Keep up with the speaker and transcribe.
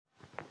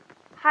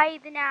Hi,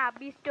 ഇത് ഞാൻ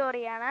അബി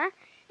സ്റ്റോറിയാണ്.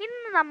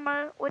 ഇന്ന് നമ്മൾ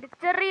ഒരു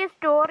ചെറിയ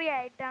സ്റ്റോറി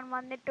ആയിട്ടാണ്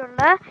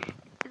വന്നിട്ടുള്ളത്.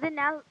 ഇത്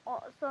ഞാൻ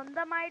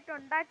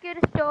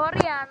സ്വന്തമായിട്ടുണ്ടാക്കിയൊരു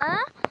സ്റ്റോറിയാണ്.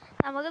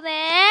 നമുക്ക്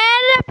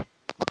നേരെ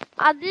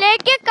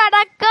അതിലേക്ക്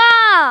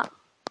കടക്കാം.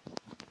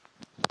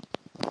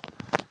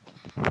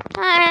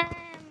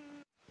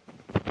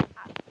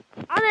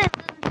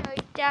 അതെന്തെന്ന്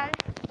ചോദിച്ചാൽ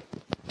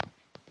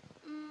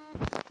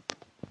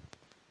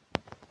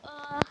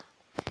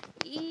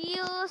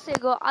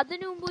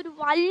അതിനു മുമ്പ് ഒരു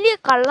വലിയ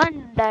കള്ളൻ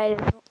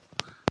ഉണ്ടായിരുന്നു.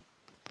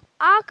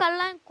 ആ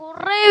കള്ളൻ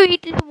കുറെ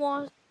വീട്ടിൽ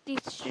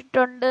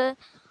മോഷ്ടിച്ചിട്ടുണ്ട്.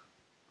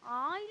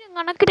 1000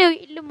 കണക്കിന്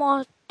വീട്ടിൽ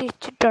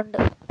മോഷ്ടിച്ചിട്ടുണ്ട്.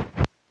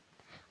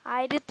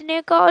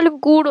 1000-നേക്കാളും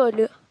കൂടുതൽ.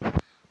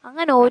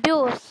 അങ്ങനെ ഒരു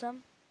ദിവസം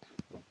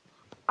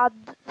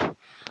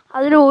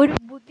അതിലൊരു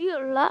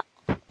ബുദ്ധിയുള്ള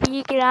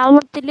ഈ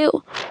ഗ്രാമത്തില്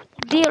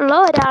ബുദ്ധിയുള്ള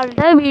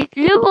ഒരാളുടെ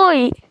വീട്ടിൽ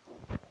പോയി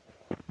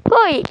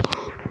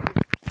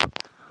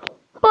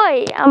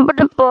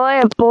അവിടെ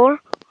പോയപ്പോൾ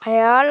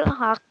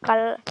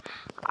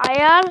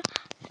അയാൾ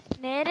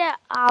നേരെ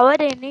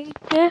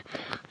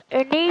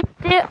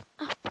എണീറ്റ്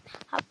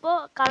അപ്പോ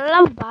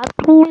കള്ളൻ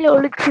ബാത്റൂമിൽ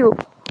ഒളിച്ചു.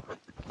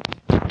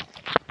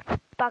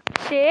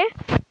 പക്ഷേ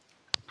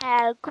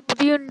അയാൾക്ക്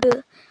ബുദ്ധിയുണ്ട്.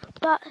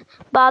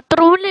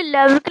 ബാത്റൂമിൽ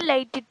എല്ലാവർക്കും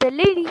ലൈറ്റ്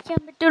ഇട്ടല്ലേ ഇരിക്കാൻ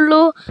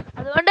പറ്റുള്ളൂ.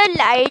 അതുകൊണ്ട്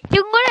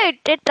ലൈറ്റും കൂടെ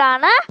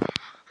ഇട്ടിട്ടാണ്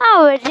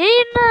അവര്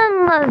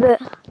നിന്നത്.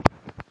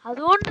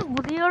 അതുകൊണ്ട്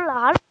ബുദ്ധിയുള്ള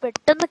ആൾ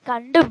പെട്ടെന്ന്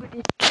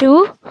കണ്ടുപിടിച്ചു.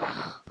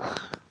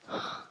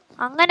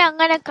 അങ്ങനെ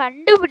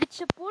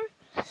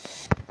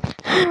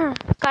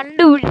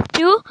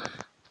കണ്ടുപിടിച്ചു.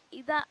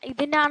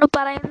 ഇതിനാണ്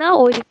പറയുന്നത്,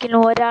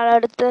 ഒരിക്കലും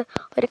ഒരാളടുത്ത്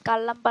ഒരു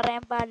കള്ളം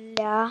പറയാൻ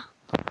പാടില്ല.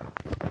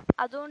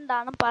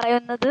 അതുകൊണ്ടാണ്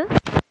പറയുന്നത്,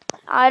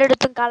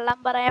 ആരടുത്തും കള്ളം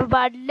പറയാൻ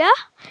പാടില്ല.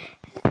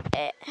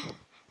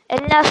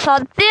 എല്ലാ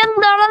സത്യം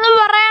തുറന്ന്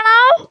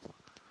പറയണം.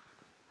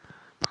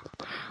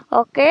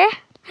 ഓക്കെ,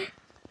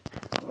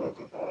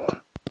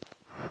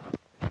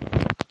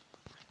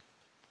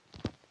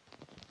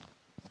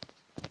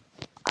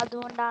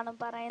 അതുകൊണ്ടാണ്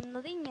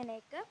പറയുന്നത്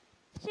ഇങ്ങനെയൊക്കെ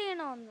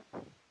ചെയ്യണമെന്ന്.